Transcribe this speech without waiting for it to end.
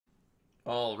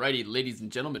Alrighty, ladies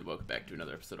and gentlemen, welcome back to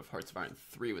another episode of Hearts of Iron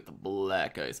 3 with the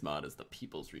BlackICE mod as the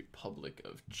People's Republic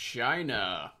of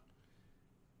China.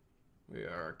 We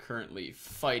are currently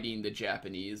fighting the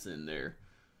Japanese in their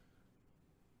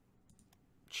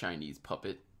Chinese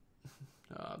puppet,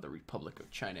 the Republic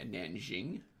of China,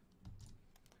 Nanjing.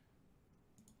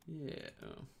 Yeah,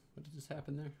 oh, what did just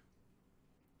happen there?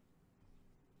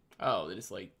 Oh, they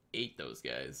just like ate those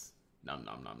guys. Nom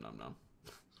nom nom nom nom.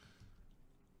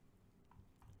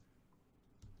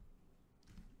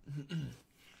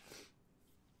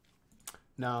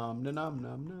 Nom nom nom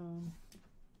nom nom.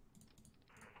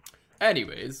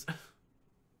 Anyways,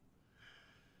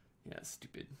 yeah,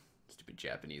 stupid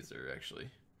Japanese are actually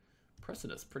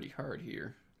pressing us pretty hard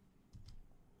here.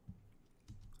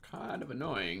 Kind of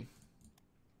annoying.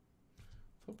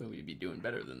 I was hoping we'd be doing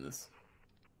better than this.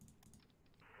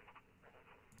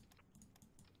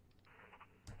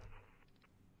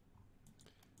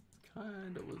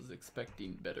 Kind of was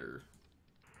expecting better.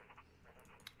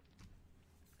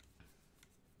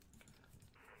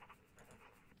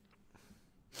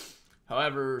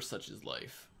 However, such is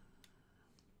life.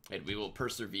 And we will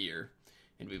persevere,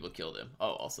 and we will kill them.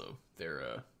 Oh, also,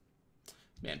 their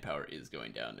manpower is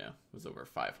going down now. It was over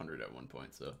 500 at one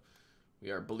point, so we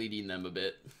are bleeding them a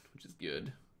bit, which is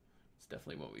good. It's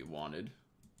definitely what we wanted.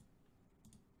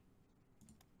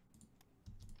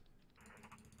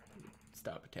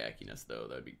 Stop attacking us, though.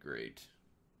 That'd be great.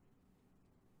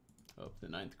 Oh, the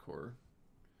 9th Corps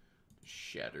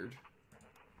shattered.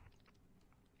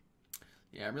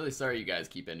 Yeah, I'm really sorry you guys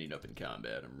keep ending up in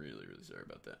combat. I'm really, really sorry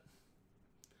about that.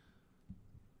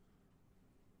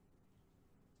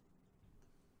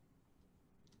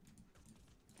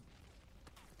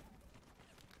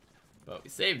 But we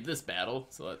saved this battle,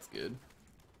 so that's good.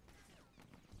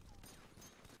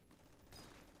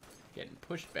 Getting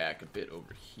pushed back a bit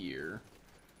over here.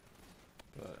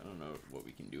 But I don't know what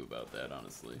we can do about that,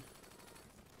 honestly.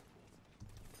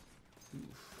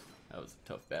 Oof, that was a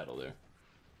tough battle there.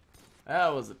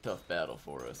 That was a tough battle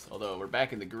for us. Although we're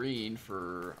back in the green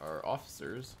for our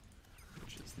officers,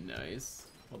 which is nice.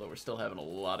 Although we're still having a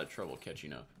lot of trouble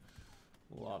catching up.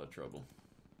 A lot of trouble.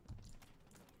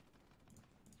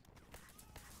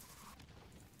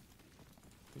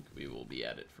 I think we will be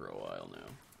at it for a while now.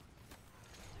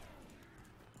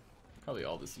 Probably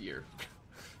all this year.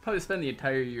 Probably spend the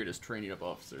entire year just training up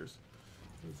officers.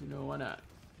 Because, you know, why not?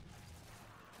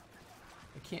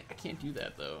 I can't do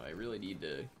that though. I really need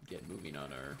to get moving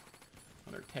on our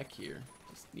tech here.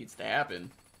 Just needs to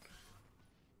happen.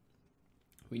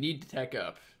 We need to tech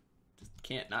up. Just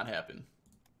can't not happen.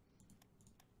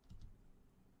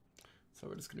 So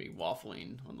we're just gonna be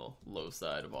waffling on the low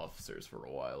side of officers for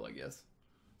a while, I guess.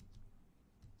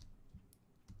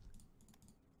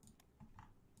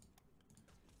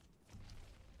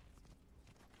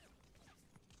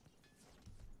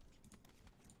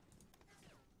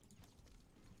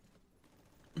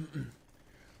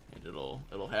 And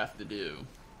it'll have to do.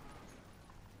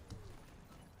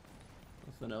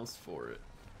 Nothing else for it.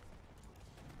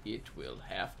 It will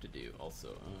have to do. Also,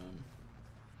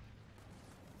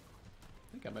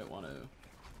 I think I might want to.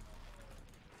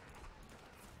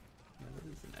 Yeah, that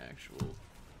is an actual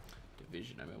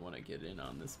division. I might want to get in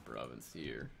on this province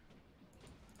here.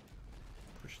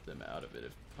 Push them out of it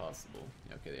if possible.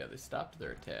 Okay, yeah, they stopped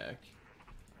their attack.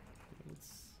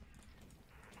 Let's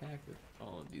attack with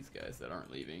all of these guys that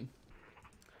aren't leaving.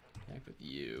 Attack with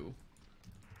you.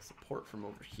 Support from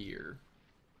over here.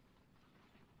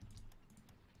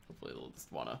 Hopefully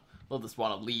they'll just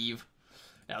wanna leave.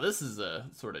 Now this is a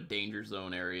sort of danger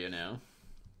zone area now.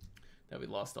 That we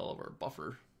lost all of our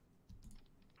buffer.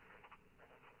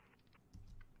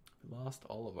 We lost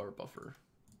all of our buffer.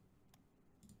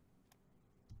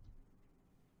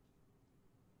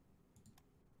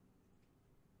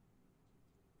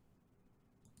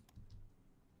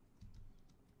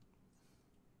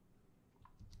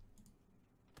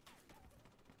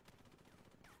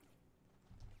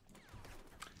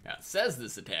 Now, it says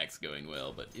this attack's going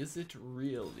well, but is it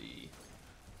really?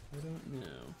 I don't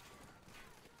know.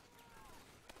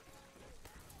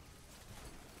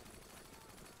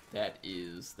 That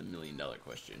is the million-dollar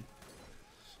question.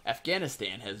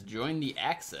 Afghanistan has joined the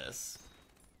Axis.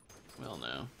 Well,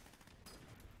 no.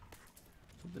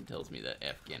 Something tells me that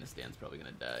Afghanistan's probably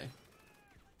gonna die.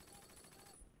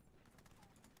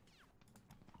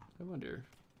 I wonder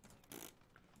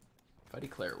if I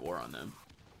declare war on them.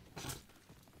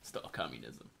 Still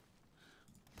communism.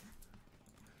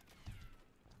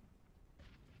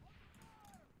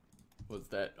 Does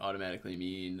that automatically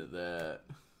mean that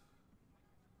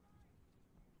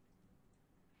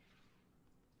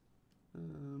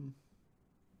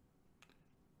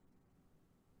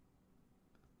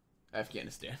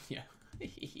Afghanistan, yeah.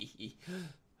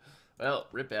 Well,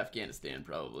 rip Afghanistan,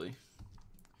 probably.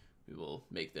 We will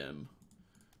make them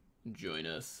join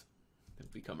us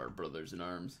and become our brothers in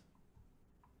arms.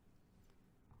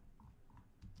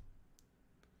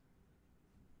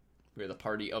 We're the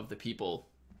party of the people,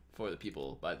 for the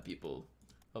people, by the people,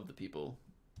 of the people.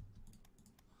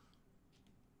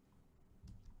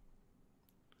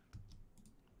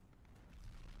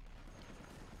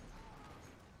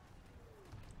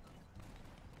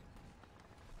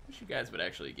 Wish you guys would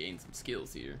actually gain some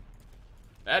skills here.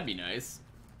 That'd be nice.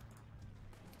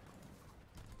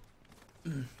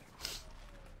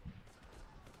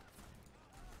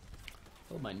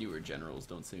 Well, my newer generals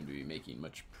don't seem to be making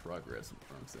much progress on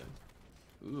the wrong side.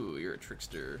 Ooh, you're a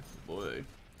trickster, boy.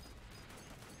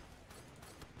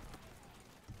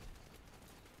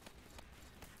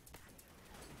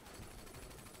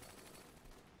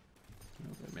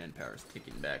 Oh, their manpower's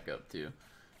ticking back up too.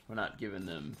 We're not giving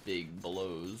them big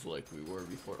blows like we were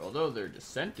before. Although their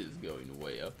descent is going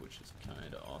way up, which is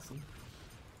kind of awesome.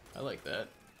 I like that.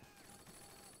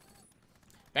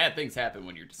 Bad things happen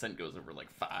when your descent goes over like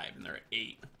 5 and they're at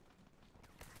 8.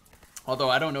 Although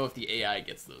I don't know if the AI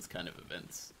gets those kind of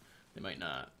events. They might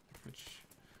not, which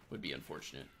would be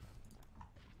unfortunate.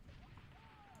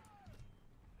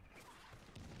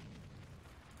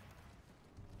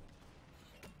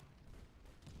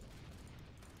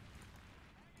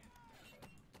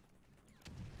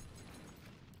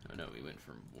 Oh no, we went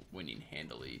from winning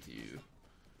handily to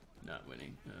not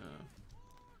winning.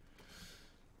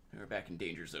 We're back in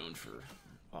danger zone for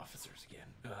officers again.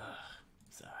 Ugh,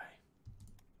 sigh.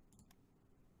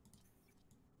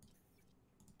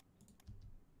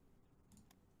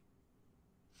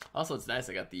 Also, it's nice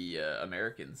I got the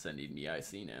Americans sending me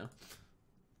IC now.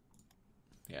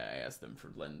 Yeah, I asked them for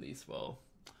lend-lease while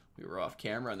we were off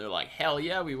camera, and they're like, hell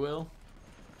yeah, we will.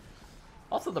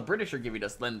 Also, the British are giving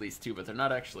us lend-lease too, but they're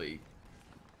not actually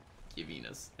giving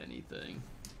us anything.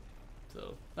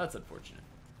 So, that's unfortunate.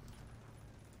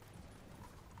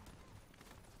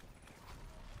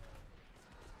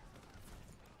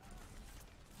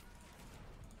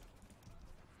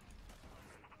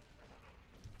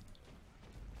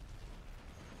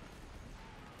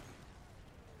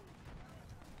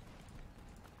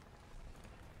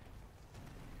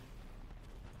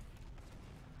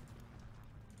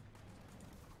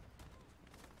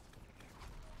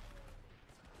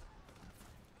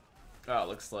 Oh, it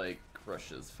looks like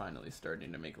Russia's finally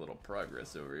starting to make a little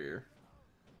progress over here.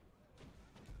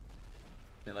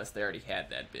 Unless they already had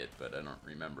that bit, but I don't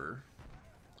remember,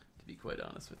 to be quite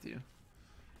honest with you.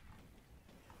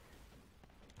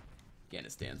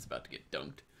 Afghanistan's about to get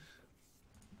dunked.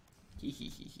 Hee hee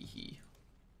hee hee hee.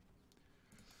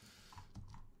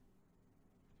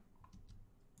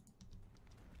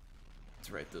 That's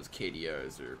right, those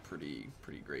KDRs are pretty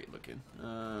great looking.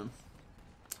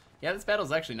 Yeah, this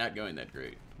battle's actually not going that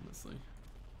great, honestly.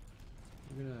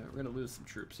 We're gonna lose some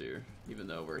troops here, even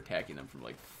though we're attacking them from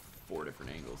like 4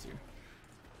 different angles here.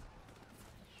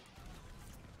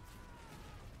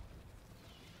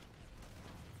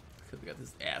 Because we got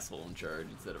this asshole in charge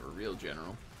instead of a real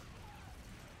general.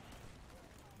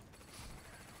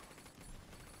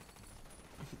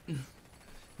 And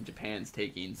Japan's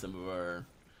taking some of our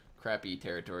crappy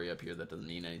territory up here that doesn't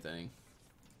mean anything.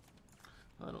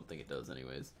 Well, I don't think it does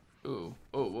anyways. Ooh.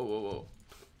 Oh, whoa, whoa, whoa.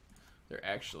 They're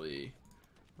actually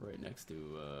right next to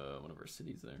one of our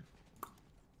cities there.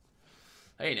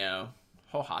 Hey now.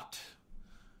 Hohot.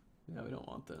 Yeah, we don't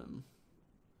want them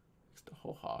next to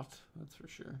Hohot, that's for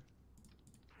sure.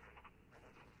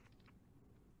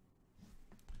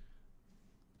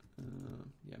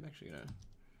 Yeah, I'm actually gonna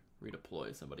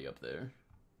redeploy somebody up there.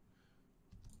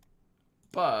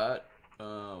 But,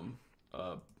 oh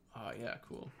yeah,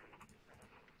 cool.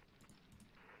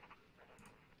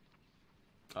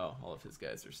 Oh, all of his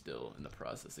guys are still in the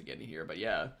process of getting here. But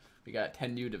yeah, we got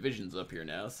 10 new divisions up here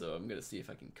now, so I'm going to see if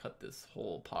I can cut this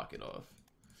whole pocket off.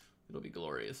 It'll be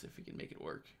glorious if we can make it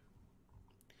work.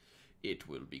 It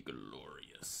will be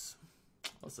glorious.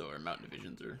 Also, our mountain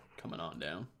divisions are coming on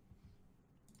down.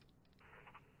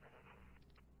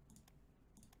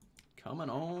 Coming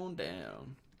on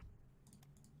down.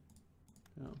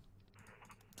 Oh.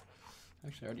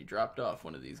 Actually, I already dropped off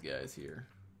one of these guys here.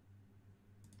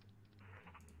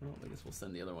 Well, I guess we'll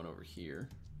send the other one over here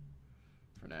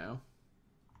for now.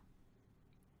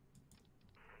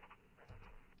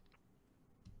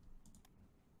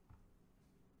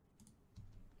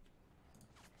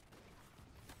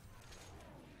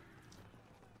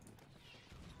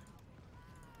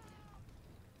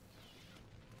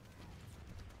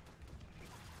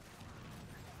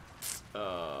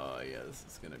 Yeah, this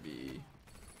is gonna be...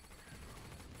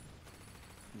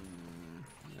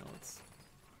 you know, let's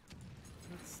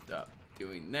stop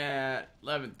doing that.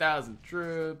 11,000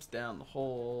 troops down the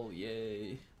hole,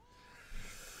 yay.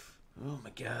 Oh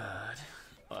my god.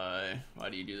 Why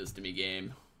do you do this to me,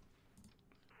 game?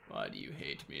 Why do you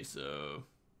hate me so?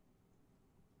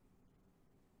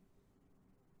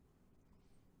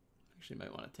 Actually,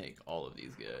 might want to take all of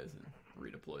these guys and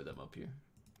redeploy them up here.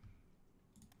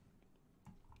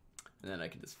 And then I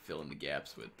can just fill in the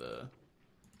gaps with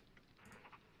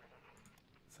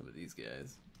some of these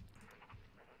guys.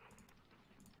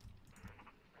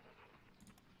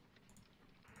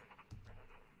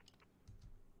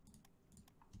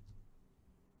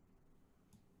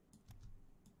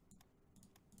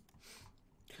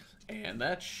 And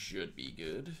that should be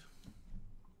good.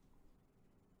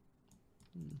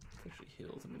 It's actually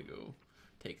hills. I'm gonna go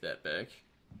take that back.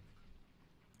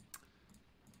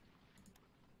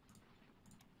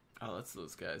 Oh, that's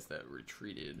those guys that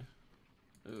retreated.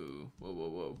 Ooh, whoa, whoa,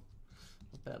 whoa.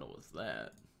 What battle was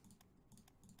that?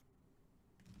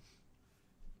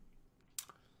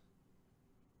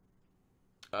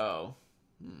 Oh.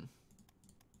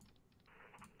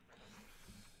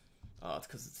 Oh, it's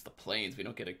because it's the plains. We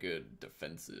don't get a good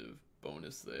defensive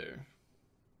bonus there.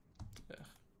 Ugh.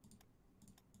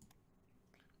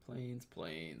 Plains,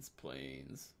 plains,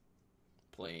 plains.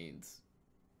 Plains.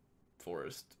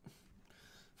 Forest.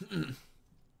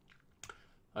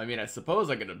 I mean, I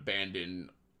suppose I could abandon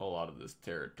a lot of this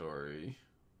territory.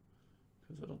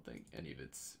 Because I don't think any of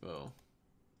it's... Well...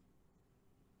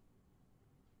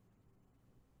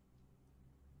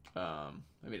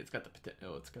 I mean, it's got the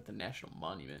it's got the national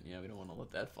monument. Yeah, we don't want to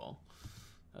let that fall.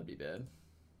 That'd be bad.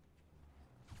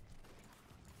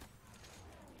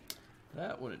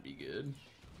 That wouldn't be good.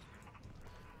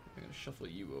 I'm gonna shuffle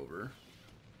you over.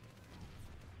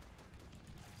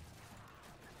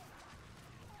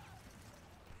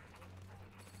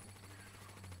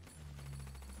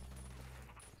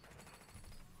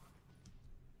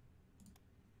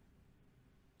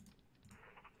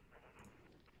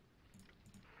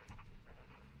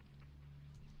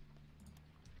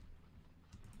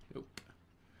 Nope.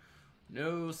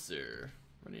 No, sir.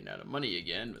 Running out of money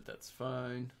again, but that's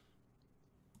fine.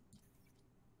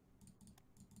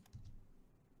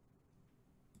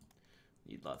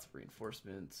 Need lots of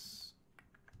reinforcements.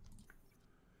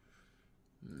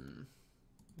 They're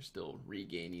still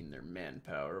regaining their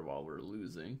manpower while we're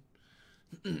losing.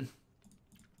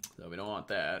 So we don't want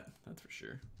that, that's for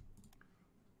sure.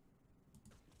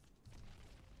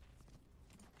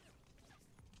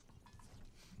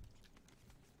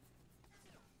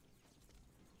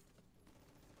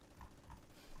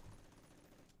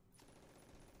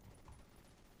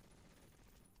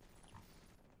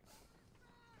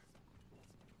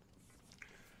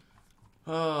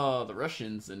 Oh, the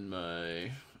Russians and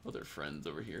my other friends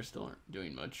over here still aren't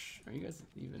doing much. Are you guys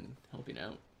even helping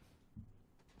out?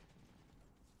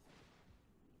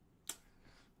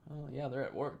 Oh, yeah, they're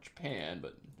at war with Japan,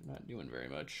 but they're not doing very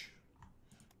much.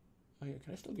 Oh, yeah,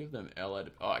 can I still give them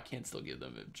allied... Oh, I can still give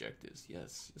them objectives.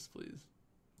 Yes, yes, please.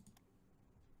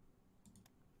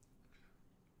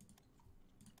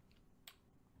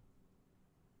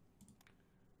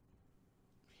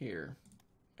 Here.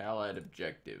 Allied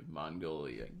objective,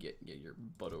 Mongolia. Get your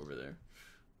butt over there.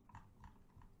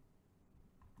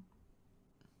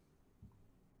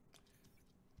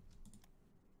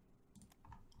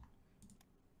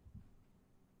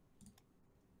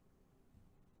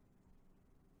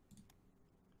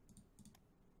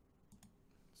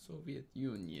 Soviet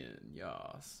Union,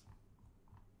 yes.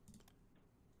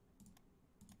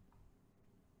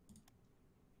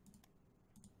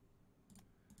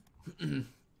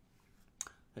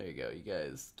 There you go. You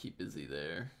guys keep busy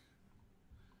there.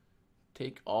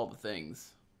 Take all the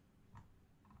things.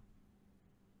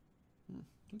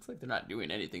 Looks like they're not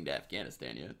doing anything to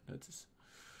Afghanistan yet. That's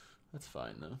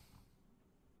fine though.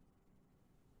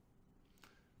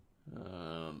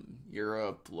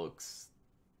 Europe looks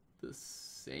the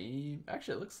same.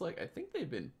 Actually, it looks like I think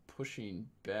they've been pushing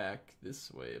back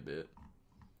this way a bit.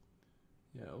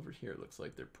 Yeah, over here it looks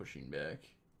like they're pushing back.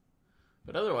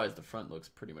 But otherwise, the front looks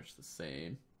pretty much the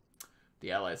same.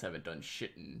 The Allies haven't done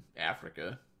shit in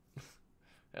Africa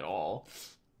at all,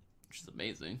 which is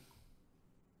amazing.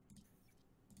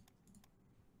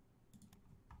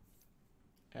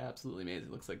 Absolutely amazing.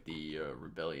 Looks like the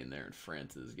rebellion there in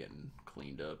France is getting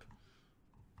cleaned up.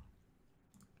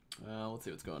 Let's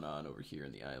see what's going on over here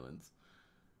in the islands.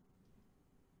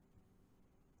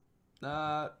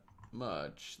 Not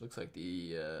much. Looks like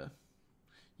the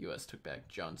U.S. took back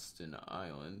Johnston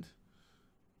Island.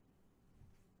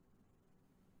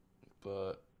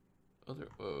 But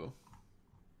whoa.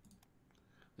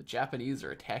 The Japanese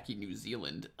are attacking New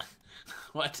Zealand.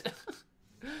 What?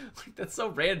 Like, that's so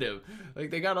random. Like,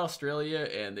 they got Australia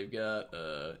and they've got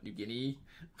New Guinea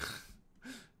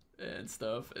and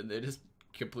stuff, and they just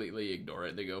completely ignore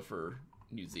it. They go for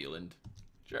New Zealand.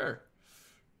 Sure.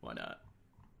 Why not?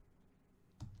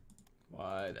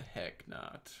 Why the heck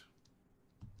not?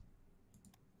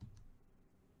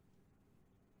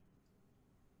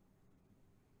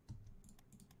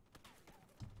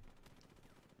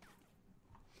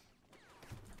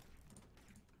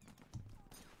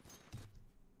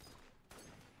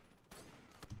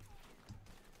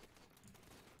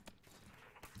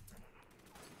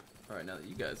 Alright, now that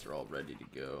you guys are all ready to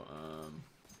go,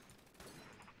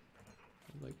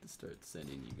 I'd like to start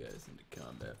sending you guys into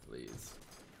combat, please.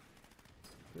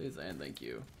 Please and thank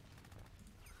you.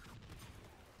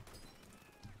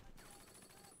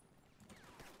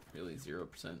 Really,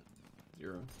 0%?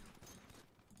 0?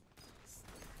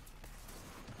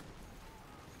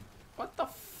 What the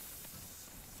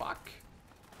fuck?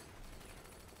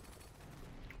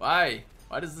 Why?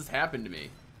 Why does this happen to me?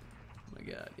 Oh my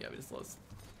god, yeah, we just lost.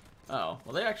 Oh,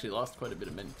 well, they actually lost quite a bit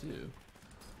of men too.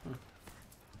 Huh.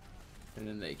 And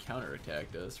then they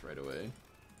counterattacked us right away.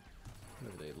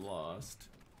 Whatever they lost.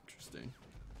 Interesting.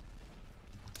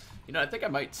 You know, I think I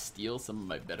might steal some of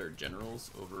my better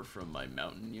generals over from my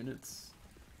mountain units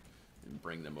and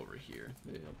bring them over here.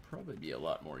 They'll probably be a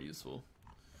lot more useful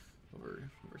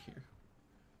over here.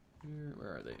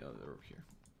 Where are they? Oh, they're over here.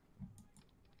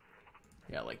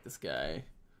 Yeah, like this guy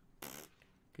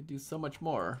could do so much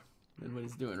more than what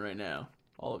he's doing right now.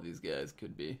 All of these guys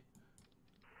could be.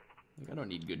 Like, I don't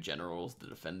need good generals to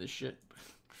defend this shit.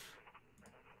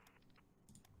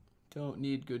 Don't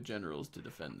need good generals to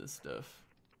defend this stuff.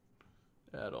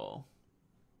 At all.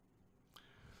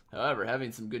 However,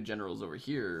 having some good generals over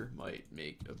here might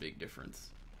make a big difference.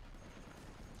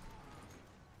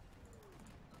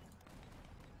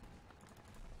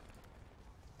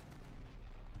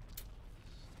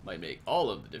 Might make all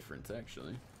of the difference,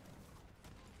 actually.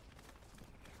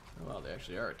 Oh, wow, they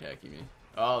actually are attacking me.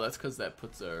 Oh, that's because that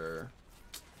puts our...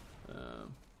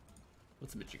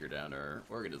 what's the majigger down? Our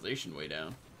organization way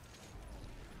down.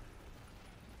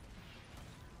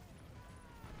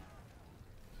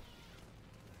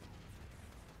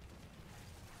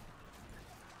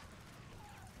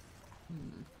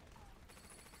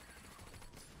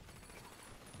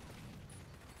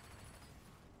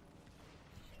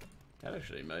 That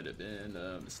actually might have been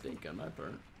a mistake on my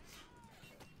part.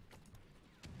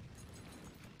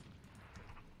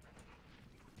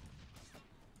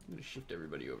 I'm gonna shift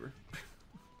everybody over.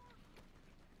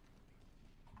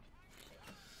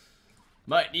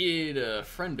 Might need a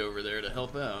friend over there to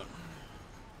help out.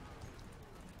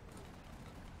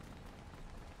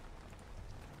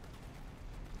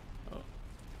 Oh.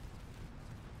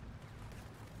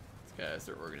 These guys,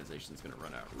 their organization's gonna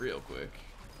run out real quick.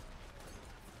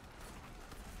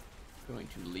 Going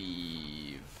to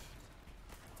leave.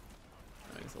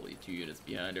 I guess I'll leave 2 units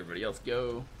behind. Everybody else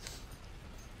go.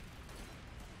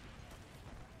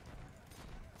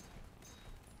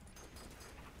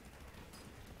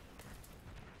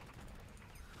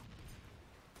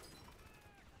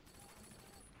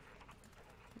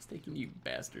 It's taking you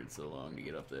bastards so long to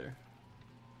get up there.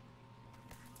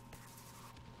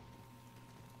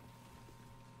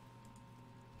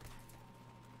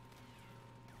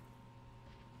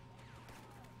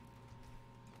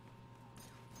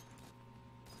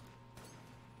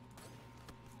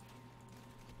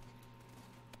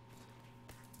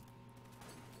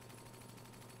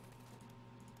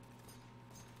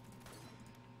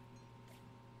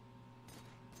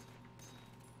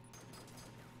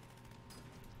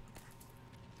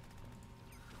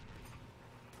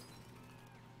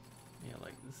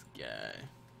 This guy.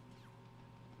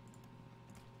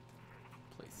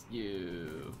 Place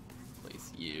you.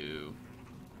 Place you.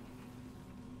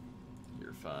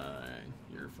 You're fine.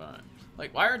 You're fine.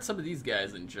 Like, why aren't some of these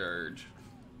guys in charge?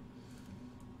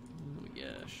 Oh my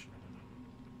gosh.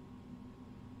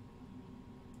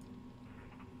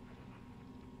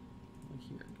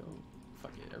 Here, go.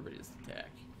 Fuck it. Everybody just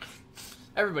attack.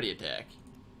 Everybody attack.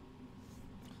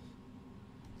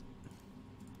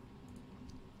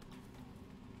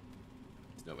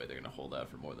 No way they're gonna hold out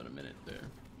for more than a minute there.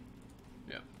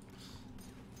 Yeah.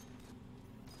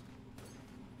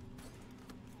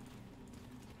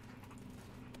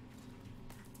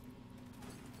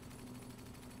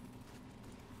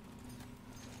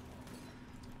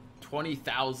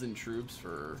 $20,000 troops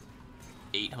for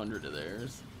 800 of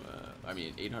theirs. I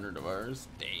mean, 800 of ours.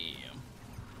 Damn.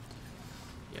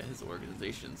 Yeah, his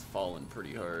organization's fallen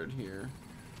pretty hard here.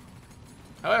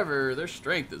 However, their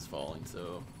strength is falling,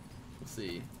 so we'll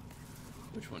see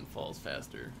which one falls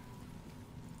faster.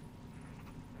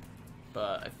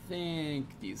 But I think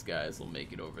these guys will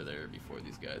make it over there before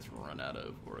these guys run out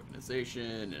of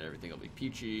organization and everything will be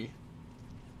peachy.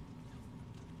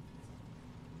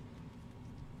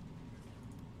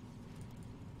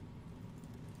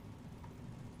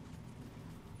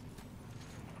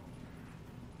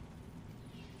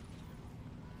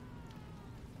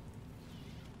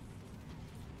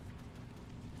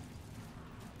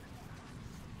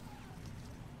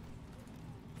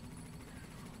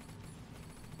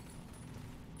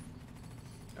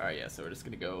 Alright, yeah, so we're just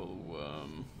gonna go,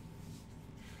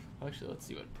 actually, let's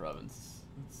see what province,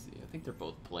 let's see, I think they're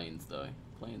both plains, though,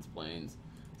 plains,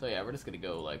 so yeah, we're just gonna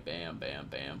go, like, bam, bam,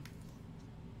 bam,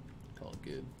 call it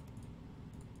good.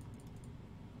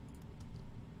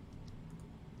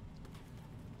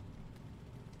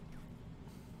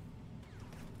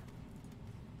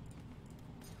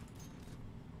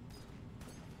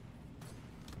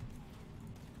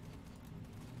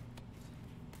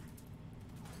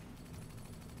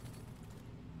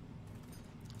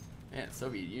 Man,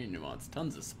 Soviet Union wants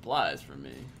tons of supplies from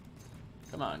me.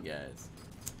 Come on, guys.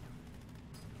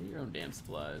 Get your own damn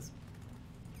supplies.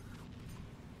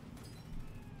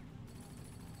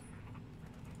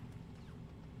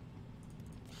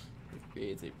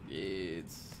 Brigades, 8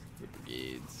 brigades, 8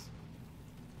 brigades.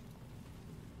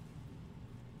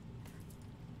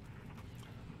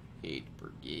 8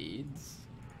 brigades.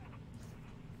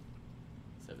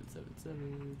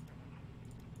 777.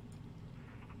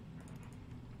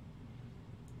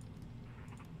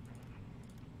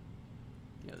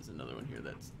 Yeah, there's another one here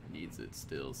that needs it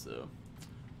still, so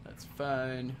that's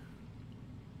fine.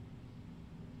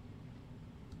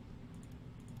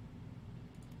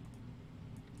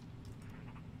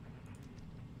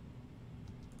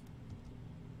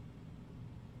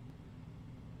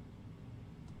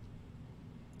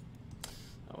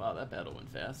 Oh wow, that battle went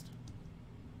fast.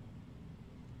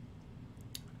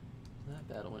 That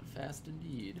battle went fast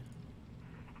indeed.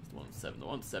 It's the 1-7. The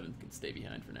 1-7 can stay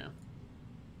behind for now.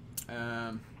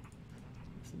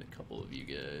 Send a couple of you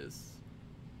guys.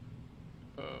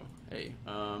 Oh, hey,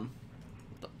 what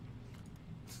the?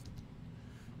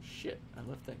 Shit, I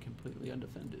left that completely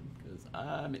undefended because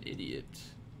I'm an idiot.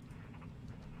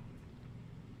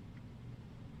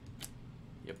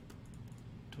 Yep,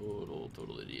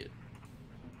 total idiot.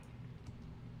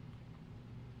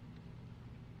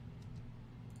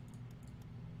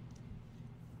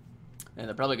 And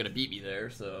they're probably gonna beat me there,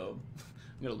 so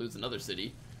I'm gonna lose another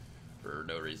city for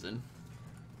no reason.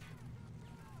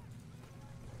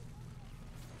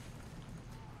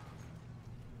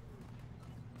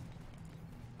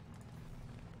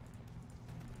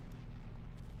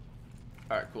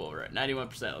 Alright, cool. We're at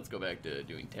 91%. Let's go back to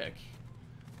doing tech.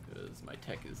 Because my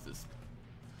tech is just...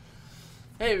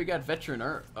 Hey, we got veteran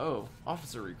art. Oh,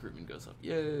 officer recruitment goes up.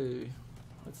 Yay.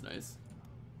 That's nice.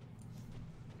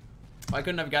 I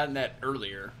couldn't have gotten that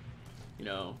earlier. You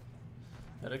know,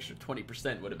 that extra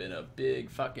 20% would have been a big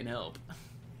fucking help.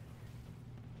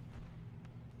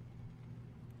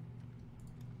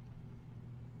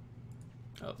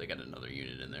 Oh, they got another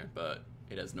unit in there, but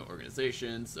it has no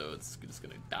organization, so it's just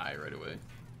gonna die right away.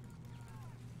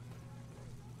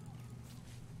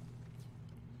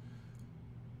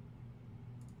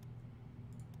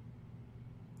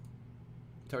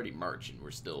 It's already March and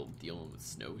we're still dealing with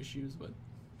snow issues, but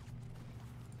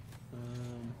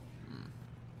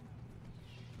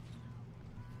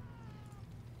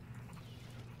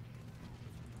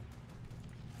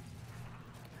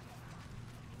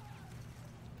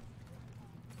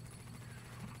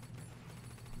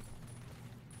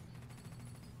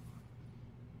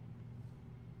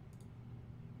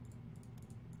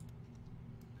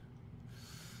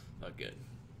not good.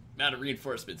 Amount of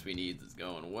reinforcements we need is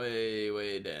going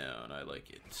way down. I like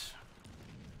it.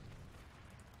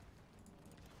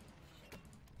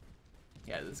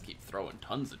 Yeah, just keep throwing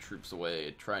tons of troops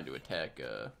away, trying to attack,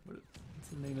 what's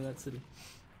the name of that city?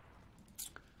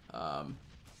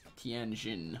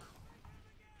 Tianjin.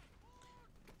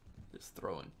 Just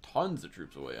throwing tons of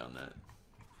troops away on that.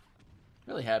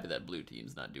 Really happy that blue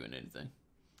team's not doing anything.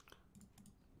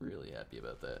 Really happy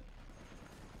about that.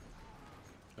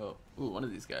 Oh, ooh, one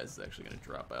of these guys is actually going to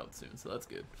drop out soon, so that's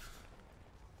good.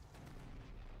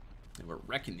 And we're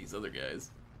wrecking these other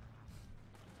guys.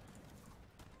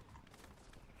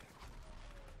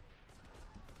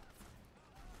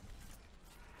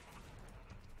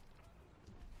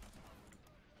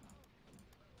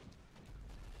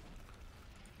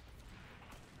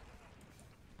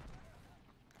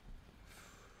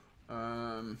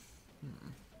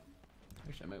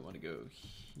 Actually, I might want to go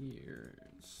here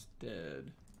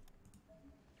instead.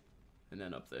 And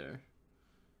then up there.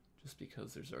 Just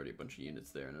because there's already a bunch of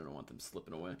units there and I don't want them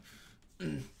slipping away.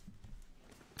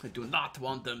 I do not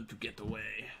want them to get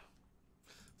away.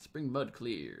 Spring mud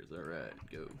clears. Alright,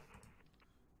 go.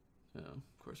 Oh,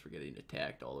 of course we're getting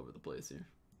attacked all over the place here.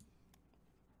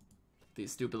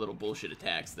 These stupid little bullshit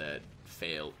attacks that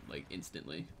fail, like,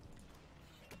 instantly.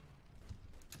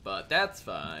 But that's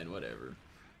fine, whatever.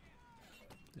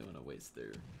 They want to waste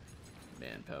their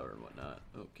manpower and whatnot.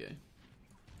 Okay.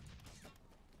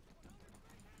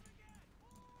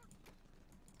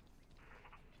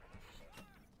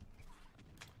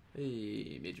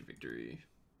 Hey, major victory.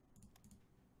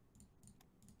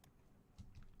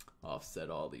 Offset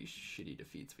all these shitty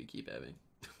defeats we keep having.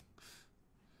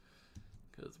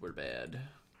 Because we're bad.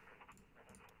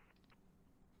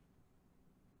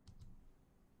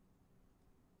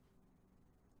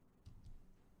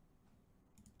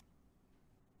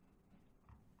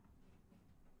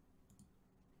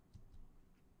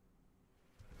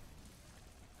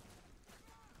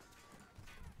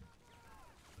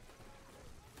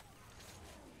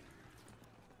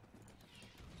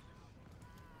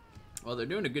 Well, they're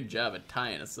doing a good job at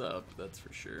tying us up, that's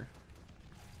for sure.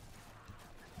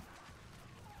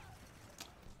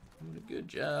 Doing a good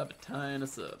job at tying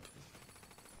us up.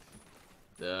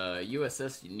 The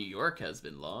USS New York has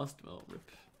been lost. Well,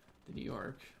 rip the New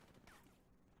York.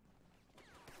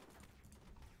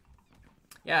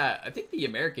 Yeah, I think the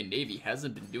American Navy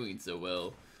hasn't been doing so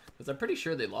well. Because I'm pretty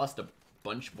sure they lost a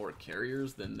bunch more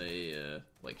carriers than they,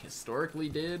 like, historically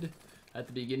did at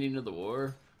the beginning of the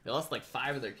war. They lost like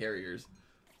 5 of their carriers,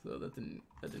 so that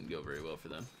didn't go very well for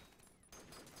them.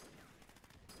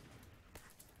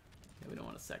 Yeah, we don't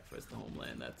want to sacrifice the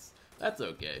homeland. That's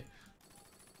okay.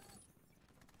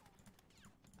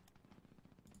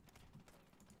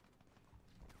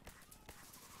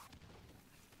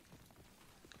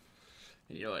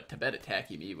 And you know what? Tibet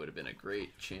attacking me would have been a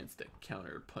great chance to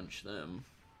counter punch them.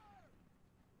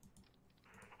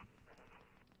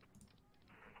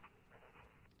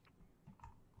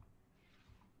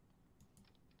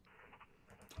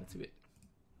 Let's see it.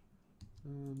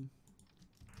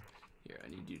 Here, I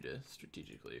need you to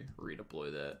strategically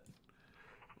redeploy that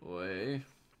way.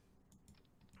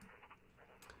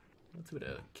 Let's see what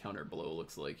a counter blow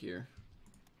looks like here.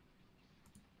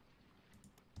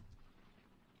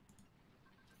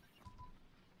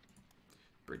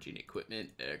 Bridging equipment,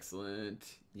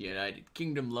 excellent. The United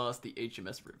Kingdom lost the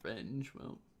HMS Revenge.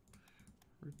 Well,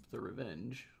 rip the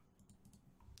Revenge.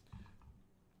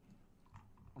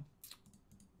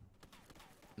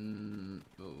 Oh,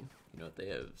 you know what? They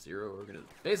have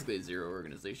basically zero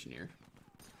organization here.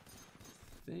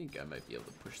 I think I might be able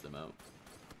to push them out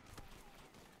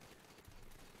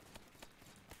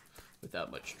without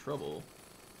much trouble.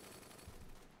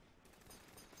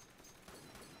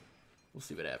 We'll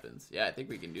see what happens. Yeah, I think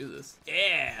we can do this.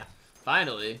 Yeah!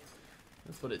 Finally!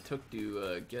 That's what it took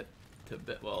to get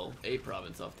Tibet. Well, a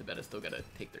province off Tibet. I still gotta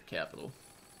take their capital.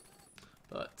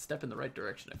 But step in the right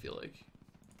direction, I feel like.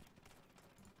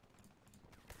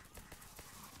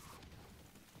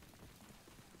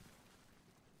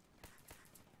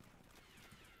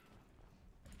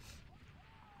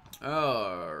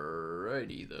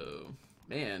 Alrighty, though.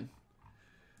 Man,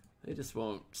 they just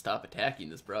won't stop attacking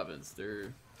this province.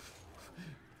 They're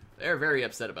very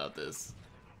upset about this.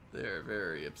 They're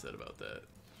very upset about that.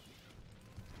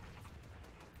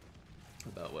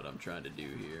 About what I'm trying to do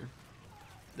here.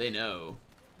 They know.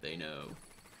 They know.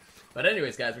 But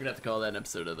anyways, guys, we're going to have to call that an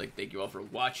episode. I'd like to thank you all for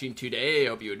watching today. I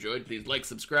hope you enjoyed. Please like,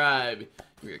 subscribe,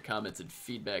 give your comments and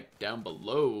feedback down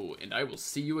below. And I will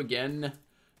see you again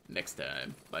next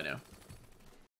time. Bye now.